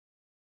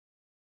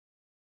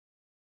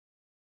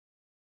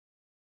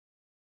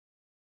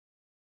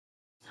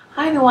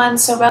Hi everyone,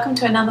 so welcome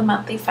to another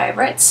monthly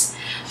favourites.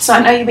 So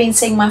I know you've been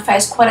seeing my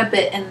face quite a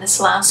bit in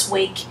this last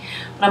week,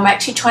 but I'm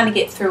actually trying to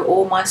get through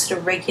all my sort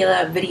of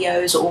regular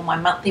videos, all my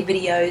monthly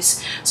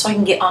videos, so I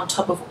can get on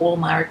top of all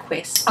my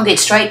requests. I'll get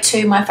straight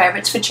to my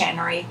favourites for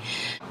January.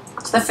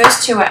 So the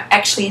first two are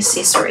actually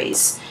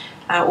accessories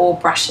or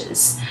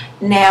brushes.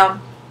 Now,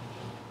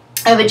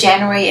 over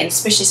January, and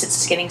especially since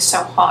it's getting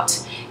so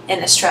hot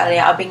in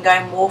Australia, I've been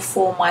going more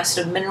for my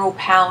sort of mineral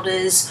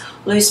powders,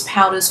 loose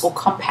powders or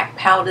compact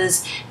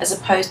powders, as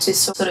opposed to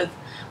sort of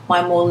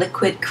my more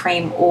liquid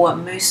cream or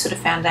mousse sort of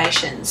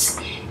foundations.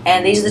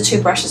 And these are the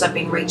two brushes I've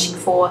been reaching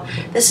for.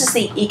 This is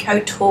the Eco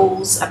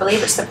Tools, I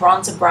believe it's the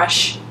bronzer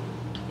brush.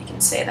 You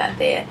can see that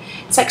there.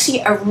 It's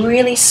actually a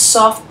really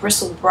soft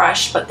bristle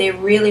brush, but they're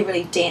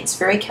really dense,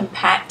 very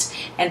compact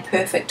and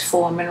perfect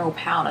for mineral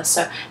powder.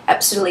 So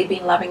absolutely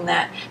been loving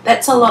that.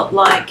 That's a lot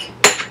like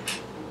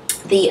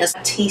the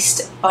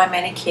Artiste by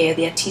Manicure,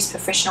 the Artiste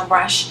Professional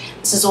brush.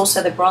 This is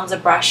also the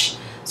bronzer brush.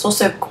 It's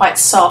also quite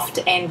soft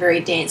and very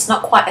dense.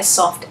 Not quite as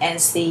soft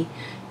as the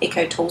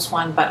Eco Tools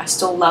one, but I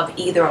still love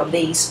either of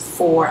these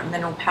for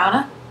mineral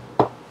powder.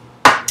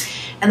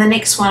 And the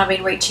next one I've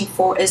been reaching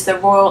for is the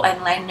Royal and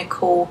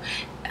Langnickel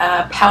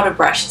powder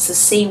brush. It's the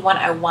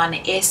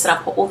C101S, and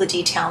I'll put all the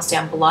details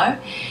down below.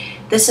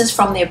 This is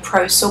from their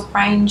Pro Silk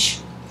range.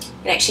 You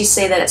can actually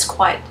see that it's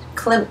quite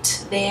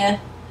clipped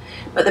there,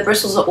 but the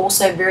bristles are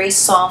also very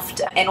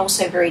soft and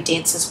also very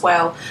dense as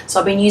well. So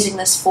I've been using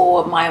this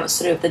for my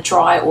sort of the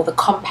dry or the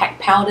compact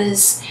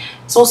powders.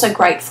 It's also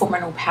great for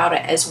mineral powder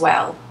as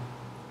well.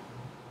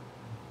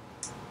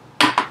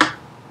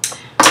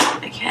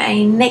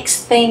 Okay,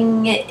 next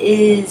thing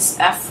is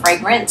a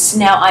fragrance.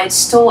 Now, I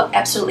still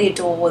absolutely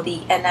adore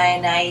the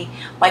Anaïs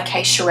by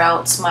K.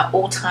 Cherelle. It's my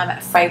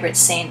all-time favorite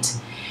scent.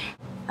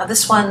 Now,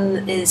 this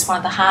one is one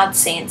of the hard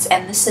scents,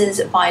 and this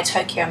is by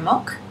Tokyo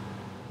Milk.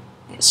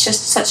 It's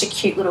just such a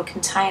cute little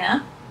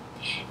container,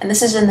 and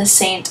this is in the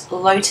scent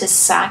Lotus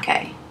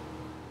Sake.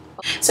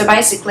 So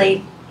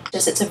basically,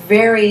 it's a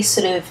very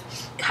sort of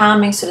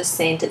calming sort of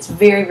scent. It's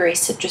very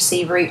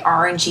citrusy, very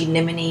orangey,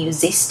 lemony,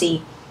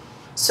 zesty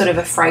sort of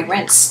a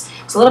fragrance.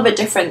 It's a little bit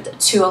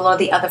different to a lot of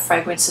the other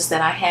fragrances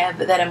that I have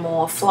that are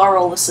more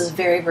floral. This is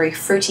very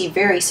fruity,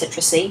 very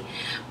citrusy,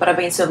 but I've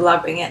been sort of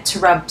loving it to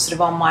rub sort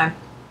of on my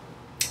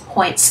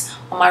points,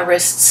 on my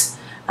wrists,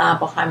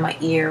 behind my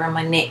ear and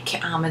my neck,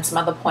 and some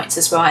other points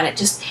as well, and it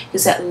just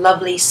gives that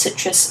lovely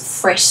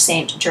citrus fresh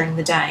scent during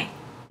the day.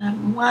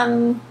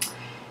 And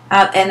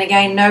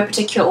again, no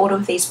particular order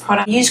with these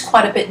products. I used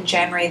quite a bit in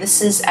January. This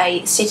is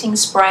a setting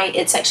spray.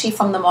 It's actually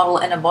from the Model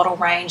in a Bottle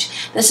range.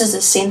 This is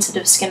a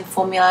sensitive skin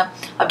formula.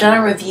 I've done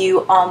a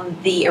review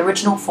on the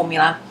original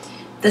formula.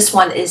 This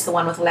one is the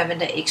one with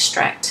lavender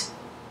extract.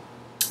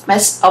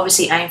 That's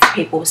obviously aimed for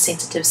people with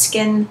sensitive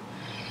skin.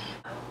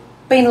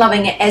 Been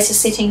loving it as a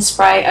setting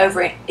spray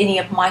over any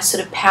of my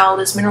sort of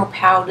powders, mineral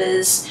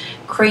powders,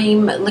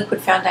 cream,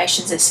 liquid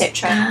foundations,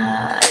 etc.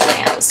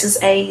 Now this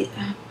is a,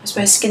 I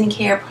suppose,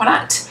 skincare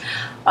product.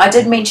 I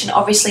did mention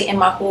obviously in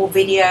my haul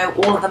video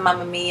all of the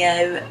Mamma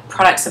Mia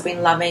products I've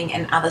been loving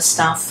and other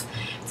stuff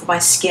for my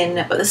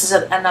skin, but this is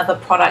another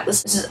product.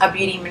 This is a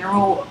beauty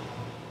mineral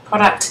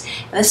product,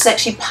 and this is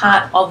actually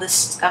part of the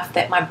stuff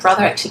that my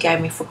brother actually gave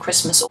me for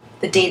Christmas,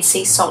 the Dead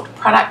Sea Salt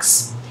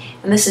products,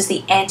 and this is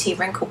the Anti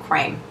Wrinkle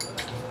Cream.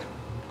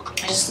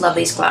 I just love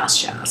these glass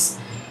jars.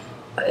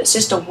 But it's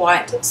just a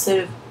white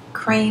sort of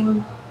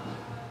cream,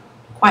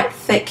 quite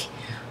thick,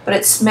 but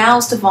it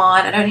smells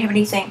divine. I don't have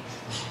anything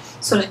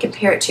sort of to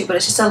compare it to, but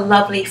it's just a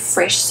lovely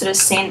fresh sort of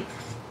scent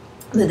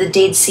with the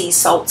Dead Sea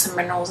salts and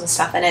minerals and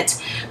stuff in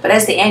it. But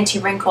as the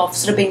anti-wrinkle, I've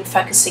sort of been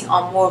focusing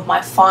on more of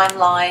my fine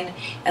line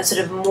and sort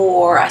of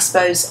more, I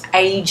suppose,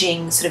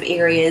 aging sort of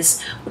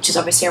areas, which is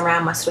obviously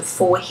around my sort of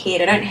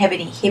forehead. I don't have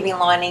any heavy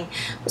lining,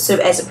 but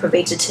sort of as a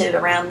preventative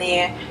around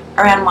there,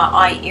 around my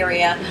eye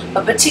area,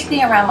 but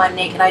particularly around my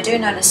neck. And I do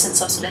notice since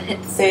I've sort of hit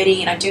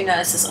 30, and I do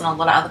notice this on a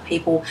lot of other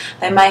people,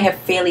 they may have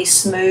fairly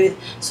smooth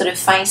sort of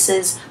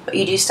faces, but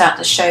you do start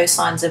to show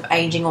signs of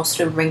aging or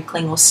sort of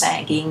wrinkling or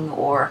sagging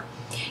or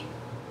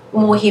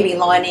more heavy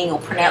lining or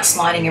pronounced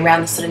lining around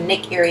the sort of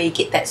neck area. You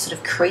get that sort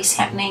of crease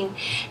happening,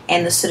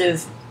 and the sort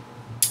of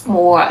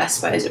more, I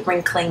suppose,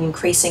 wrinkling and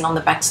creasing on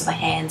the backs of the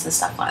hands and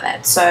stuff like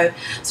that. So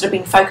sort of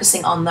been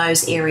focusing on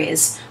those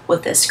areas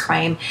with this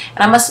cream,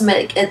 and I must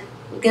admit it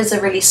gives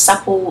a really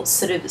supple,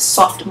 sort of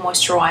soft,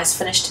 moisturized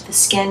finish to the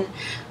skin,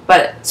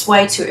 but it's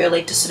way too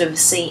early to sort of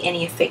see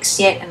any effects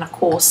yet. And of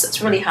course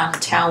it's really hard to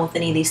tell with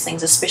any of these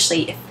things,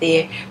 especially if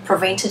they're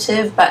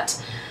preventative,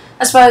 but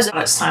I suppose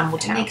it's time will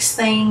tell. Next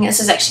thing, this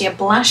is actually a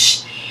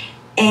blush,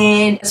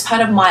 and as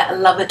part of my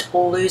love it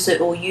or lose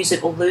it, or use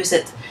it or lose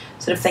it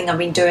sort of thing I've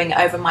been doing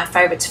over my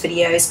favorites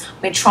videos,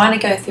 I've been trying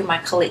to go through my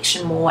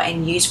collection more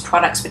and use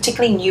products,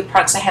 particularly new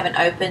products I haven't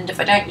opened. If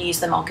I don't use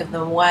them, I'll give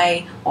them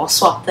away or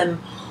swap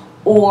them,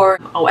 or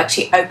I'll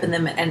actually open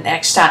them and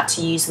actually start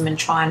to use them and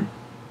try and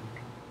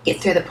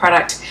get through the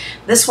product.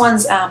 This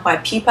one's by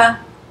Pupa.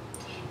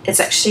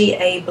 It's actually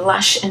a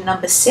blush in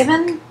number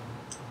 7.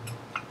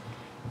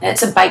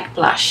 It's a baked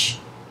blush.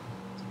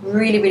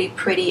 Really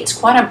pretty. It's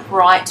quite a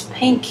bright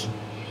pink,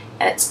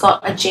 and it's got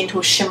a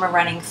gentle shimmer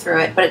running through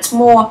it, but it's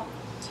more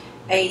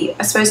a,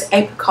 I suppose,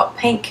 apricot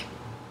pink.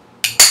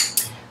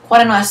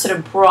 Quite a nice sort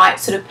of bright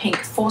sort of pink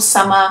for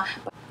summer,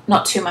 but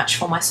not too much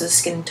for my sort of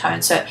skin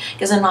tone, so it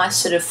gives a nice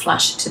sort of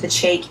flush to the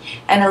cheek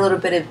and a little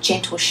bit of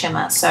gentle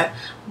shimmer. So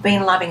I've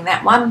been loving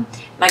that one,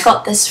 and I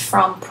got this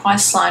from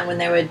Priceline when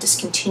they were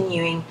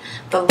discontinuing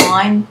the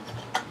line.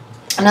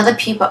 Another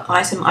Pupa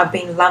item I've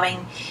been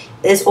loving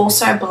is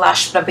also a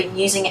blush, but I've been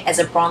using it as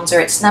a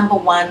bronzer. It's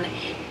 #1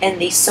 in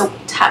the Silk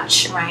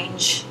Touch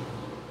range,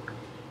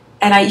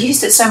 and I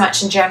used it so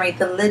much in January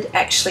the lid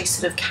actually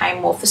sort of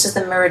came off. This is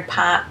the mirrored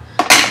part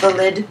of the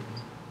lid,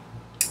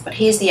 but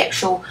here's the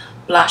actual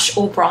blush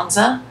or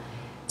bronzer.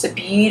 It's a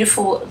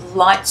beautiful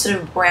light sort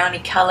of browny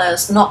colour.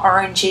 It's not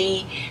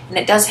orangey, and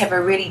it does have a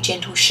really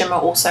gentle shimmer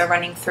also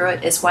running through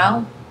it as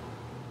well,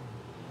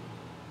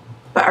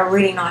 but a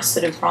really nice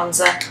sort of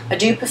bronzer. I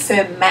do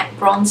prefer matte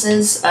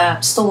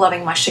bronzers. Still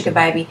loving my Sugar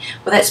Baby,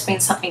 but that's been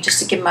something just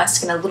to give my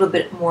skin a little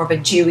bit more of a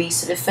dewy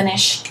sort of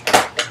finish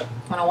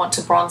when I want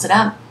to bronze it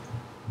up.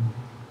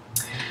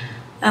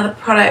 Now the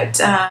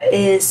product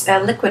is a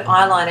liquid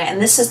eyeliner,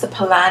 and this is the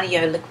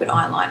Piloow liquid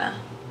eyeliner.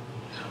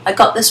 I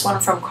got this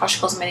one from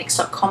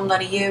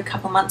cosmetics.com.au a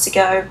couple of months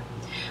ago.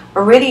 I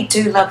really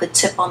do love the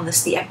tip on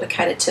this, the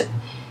applicator tip.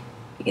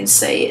 You can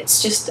see it's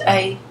just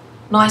a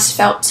nice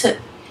felt tip.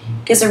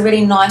 Gives a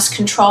really nice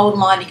controlled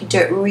line. You can do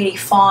it really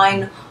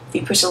fine. If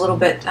you press a little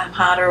bit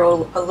harder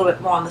or a little bit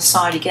more on the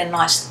side, you get a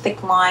nice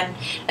thick line.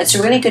 It's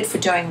really good for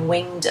doing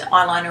winged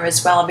eyeliner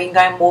as well. I've been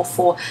going more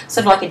for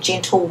sort of like a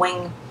gentle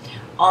wing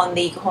on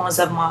the corners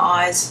of my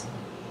eyes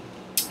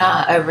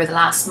over the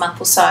last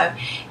month or so,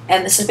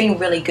 and this has been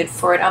really good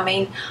for it. I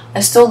mean, I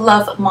still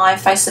love my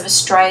Face of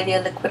Australia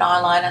liquid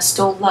eyeliner. I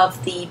still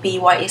love the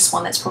BYS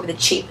one. That's probably the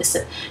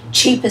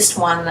cheapest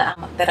one that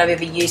I've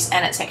ever used,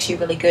 and it's actually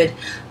really good.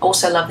 I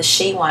also love the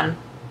She one,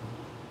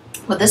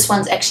 but this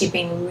one's actually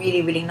been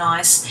really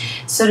nice.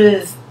 Sort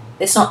of,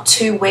 it's not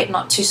too wet,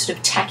 not too sort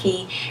of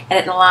tacky, and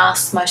it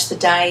lasts most of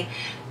the day.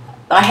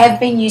 I have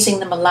been using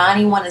the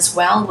Milani one as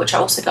well, which I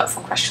also got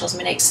from Crush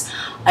Cosmetics.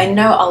 I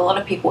know a lot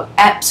of people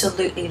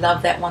absolutely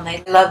love that one.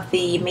 They love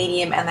the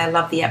medium and they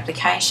love the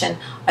application.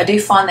 I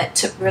do find that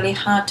tip really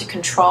hard to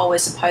control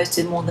as opposed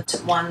to more the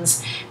tip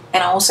ones,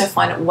 and I also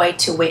find it way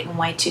too wet and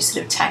way too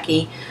sort of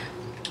tacky.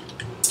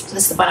 So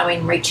this is the one I've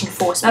been reaching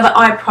for. So another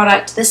eye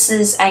product. This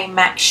is a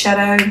MAC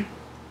shadow,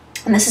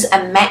 and this is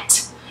a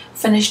matte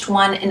finished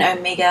one in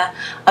Omega.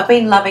 I've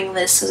been loving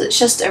this because it's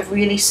just a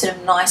really sort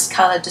of nice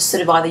colour to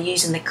sort of either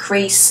use in the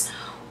crease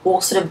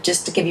or sort of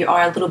just to give your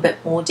eye a little bit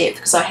more depth,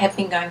 because I have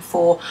been going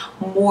for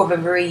more of a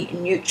very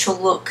neutral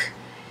look.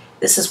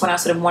 This is when I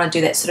sort of want to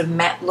do that sort of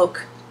matte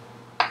look.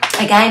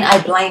 Again,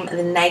 I blame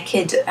the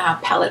Naked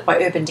palette by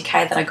Urban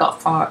Decay that I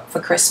got for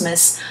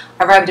Christmas.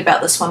 I raved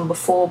about this one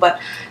before, but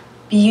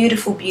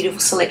beautiful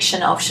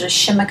selection of sort of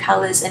shimmer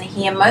colours in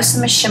here. Most of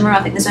them are shimmer.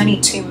 I think there's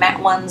only 2 matte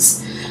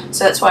ones,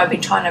 so that's why I've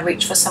been trying to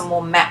reach for some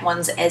more matte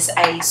ones as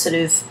a sort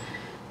of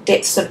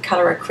depth sort of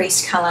colour, a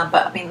crease colour.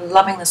 But I've been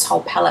loving this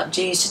whole palette. I've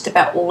used just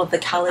about all of the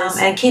colours,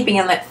 and keeping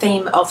in that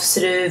theme of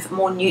sort of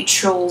more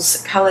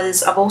neutrals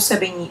colours, I've also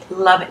been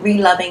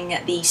re-loving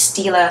the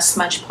Stila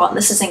Smudge Pot.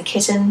 This is in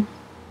Kitten.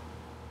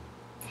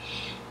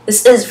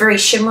 This is very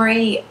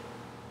shimmery,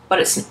 but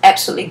it's an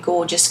absolutely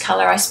gorgeous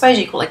colour. I suppose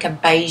you call it like a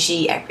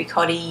beigey,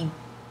 apricot-y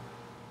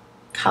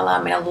colour.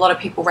 I mean, a lot of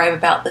people rave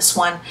about this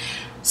one.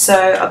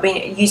 So I've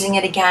been using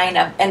it again,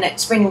 and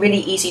it's been really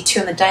easy too.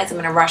 In the days I'm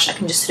in a rush, I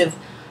can just sort of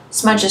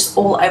smudge this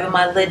all over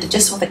my lid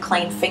just with a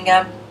clean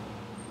finger.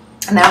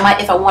 And then I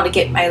might, if I want to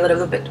get a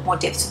little bit more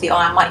depth to the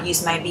eye, I might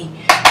use maybe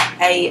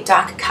a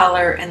darker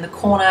colour in the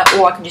corner,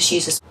 or I can just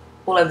use this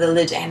all over the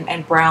lid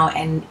and brow,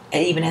 and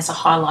even as a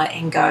highlight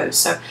and go.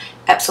 So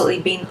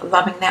absolutely been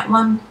loving that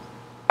one.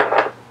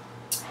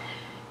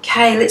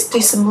 Okay, let's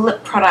do some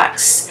lip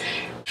products.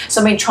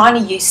 So I've been trying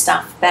to use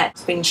stuff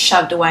that's been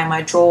shoved away in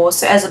my drawer.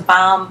 So as a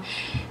balm,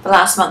 the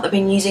last month I've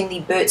been using the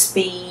Burt's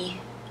Bee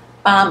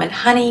Balm and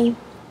Honey,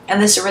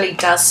 and this really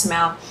does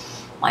smell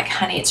like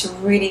honey. It's a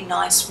really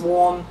nice,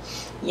 warm,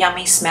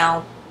 yummy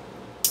smell.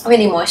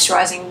 Really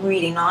moisturising,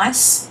 really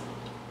nice.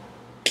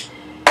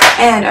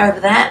 And over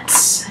that,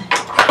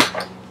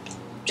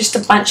 just a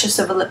bunch of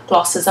silver lip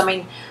glosses. I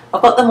mean,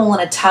 I've got them all in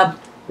a tub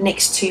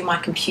next to my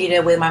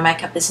computer where my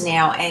makeup is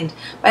now, and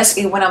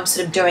basically when I'm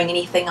sort of doing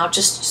anything, I'll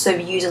just sort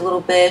of use a little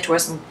bit, or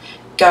as I'm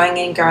going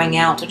in, going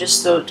out, or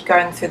just sort of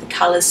going through the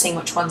colours, seeing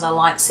which ones I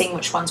like, seeing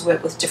which ones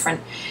work with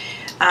different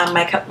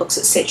makeup looks,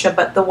 etc.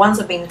 But the ones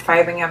I've been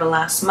favouring over the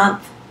last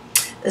month,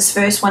 this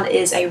first one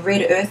is a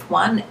Red Earth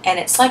one, and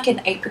it's like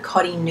an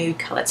apricot-y nude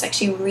colour. It's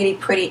actually really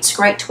pretty. It's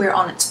great to wear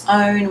on its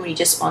own when you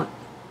just want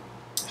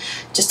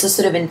just to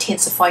sort of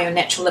intensify your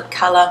natural lip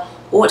colour,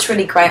 or it's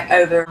really great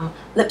over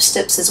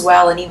lipsticks as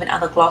well, and even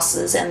other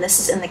glosses. And this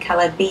is in the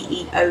colour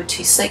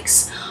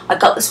BE026. I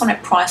got this one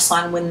at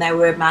Priceline when they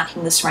were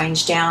marking this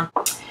range down.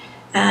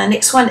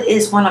 Next one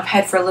is one I've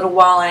had for a little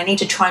while, and I need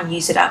to try and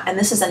use it up, and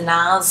this is a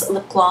Nars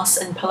lip gloss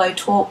in Pillow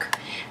Talk.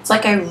 It's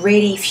like a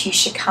reddy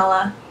fuchsia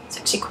colour. It's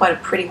actually quite a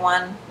pretty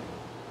one.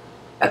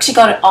 I've actually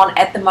got it on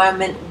at the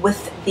moment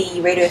with the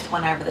Red Earth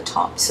one over the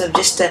top, so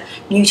just to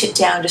mute it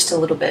down just a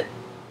little bit.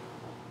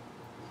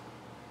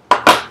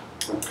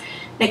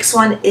 Next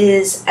one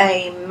is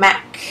a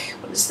MAC,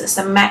 what is this?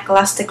 A MAC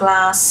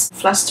Lusterglass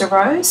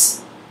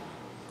Flusterose.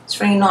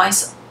 It's really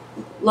nice,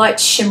 light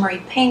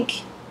shimmery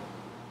pink.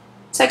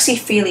 It's actually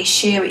fairly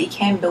sheer, but you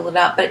can build it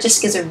up, but it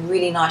just gives a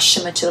really nice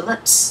shimmer to the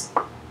lips.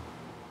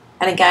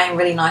 And again,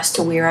 really nice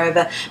to wear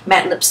over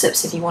matte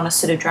lipsticks if you want to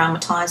sort of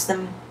dramatise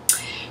them.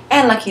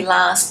 And lucky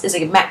last is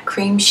a matte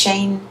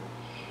Cremesheen.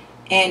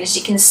 And as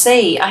you can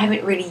see, I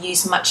haven't really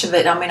used much of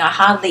it. I mean, I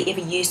hardly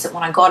ever used it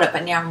when I got it,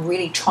 but now I'm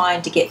really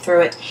trying to get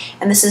through it.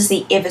 And this is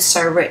the Ever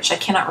So Rich. I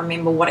cannot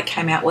remember what it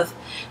came out with,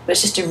 but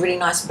it's just a really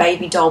nice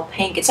baby doll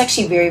pink. It's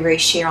actually very, very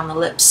sheer on the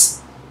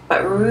lips,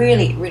 but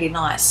really, really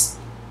nice.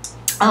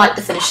 I like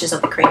the finishes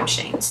of the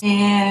Cremesheens.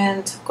 And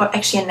I've got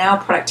actually a nail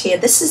product here.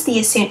 This is the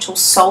Essential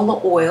Solar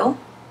Oil.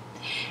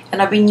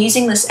 And I've been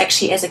using this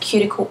actually as a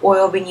cuticle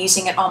oil. I've been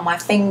using it on my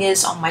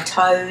fingers, on my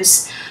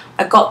toes.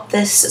 I got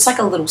this, it's like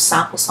a little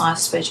sample size, I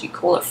suppose you could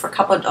call it, for a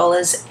couple of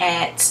dollars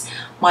at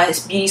my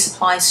beauty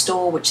supply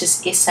store, which is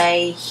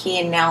SA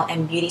Hair, Nail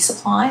and Beauty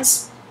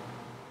Supplies.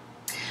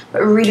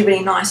 But really,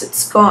 really nice.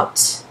 It's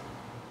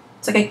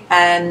like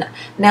a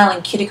nail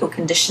and cuticle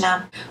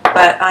conditioner,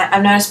 but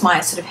I've noticed my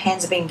sort of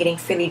hands have been getting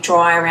fairly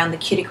dry around the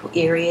cuticle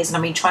areas, and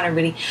I've been trying to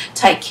really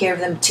take care of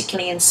them,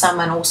 particularly in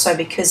summer, and also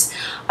because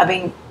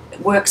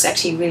work's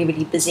actually really,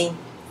 really busy,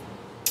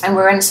 and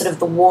we're in sort of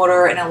the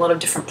water and a lot of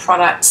different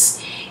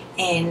products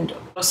and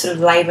sort of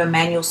labour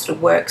manual sort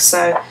of work,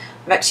 so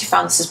I've actually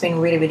found this has been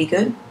really, really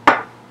good.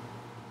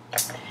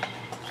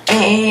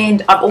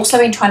 And I've also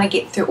been trying to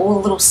get through all the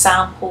little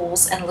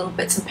samples and little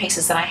bits and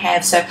pieces that I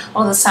have. So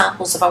all the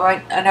samples, if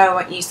I know I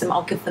won't use them,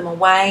 I'll give them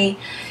away,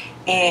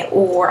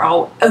 or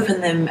I'll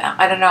open them.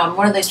 I don't know, I'm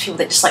one of those people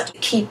that just like to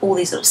keep all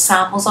these little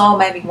samples. Oh,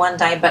 maybe one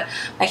day, but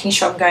making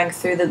sure I'm going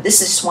through them.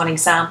 This is just one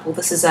example.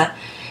 This is a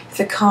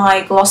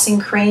Fekkai glossing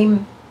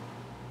cream,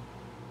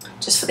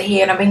 just for the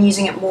hair, and I've been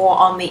using it more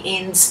on the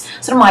ends,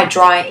 sort of my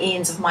dry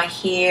ends of my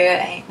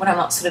hair when I'm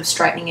not sort of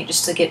straightening it,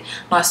 just to get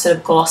a nice sort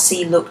of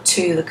glossy look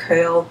to the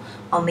curl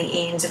on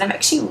the ends. And I've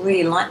actually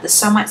really liked this,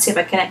 so I might see if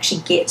I can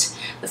actually get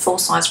the full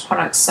size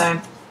product,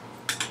 so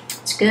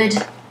it's good.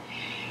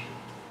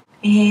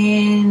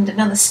 And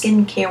another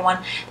skincare one.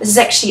 This is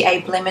actually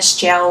a blemish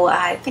gel.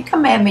 I think I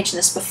may have mentioned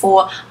this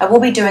before. I will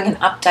be doing an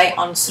update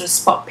on sort of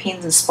spot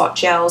pens and spot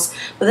gels,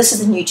 but this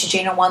is the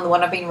Neutrogena one, the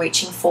one I've been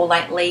reaching for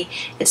lately.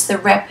 It's the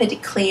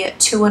Rapid Clear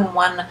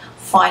 2-in-1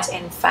 Fight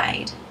and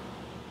Fade.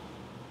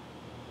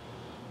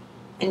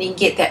 And you can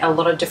get that at a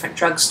lot of different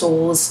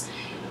drugstores,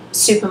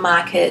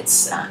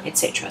 supermarkets,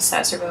 etc. So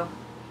it's a real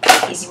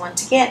easy one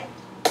to get.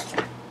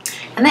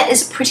 And that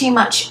is pretty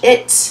much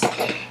it.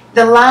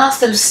 The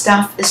last bit of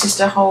stuff is just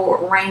a whole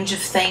range of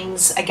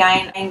things,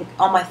 again,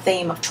 on my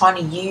theme of trying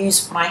to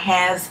use what I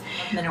have.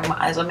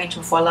 As I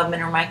mentioned before, I love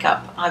mineral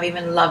makeup. I've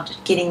even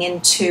loved getting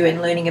into and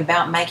learning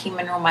about making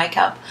mineral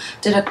makeup.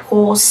 Did a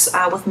course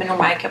with mineral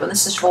makeup, and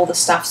this is all the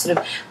stuff sort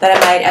of that I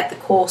made at the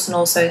course, and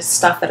also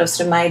stuff that I've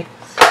sort of made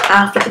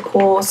after the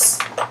course.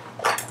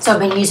 So I've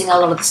been using a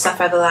lot of the stuff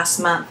over the last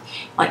month,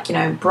 like, you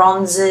know,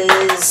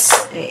 bronzers,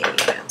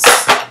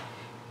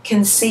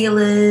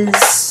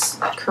 concealers,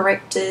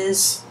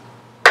 correctors,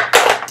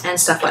 and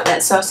stuff like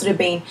that. So I've sort of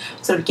been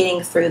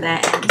getting through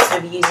that and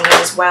sort of using it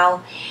as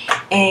well.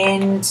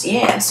 And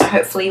yeah, so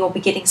hopefully we'll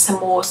be getting some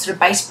more sort of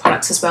base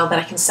products as well that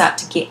I can start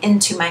to get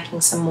into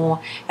making some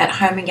more at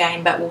home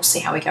again, but we'll see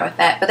how we go with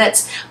that. But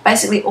that's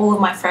basically all of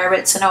my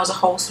favourites. I know it was a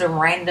whole sort of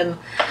random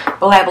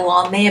blabble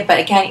on there, but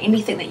again,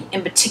 anything that you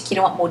in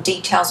particular want more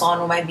details on,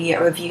 or maybe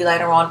a review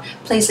later on,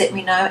 please let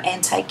me know,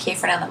 and take care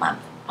for another month.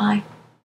 Bye.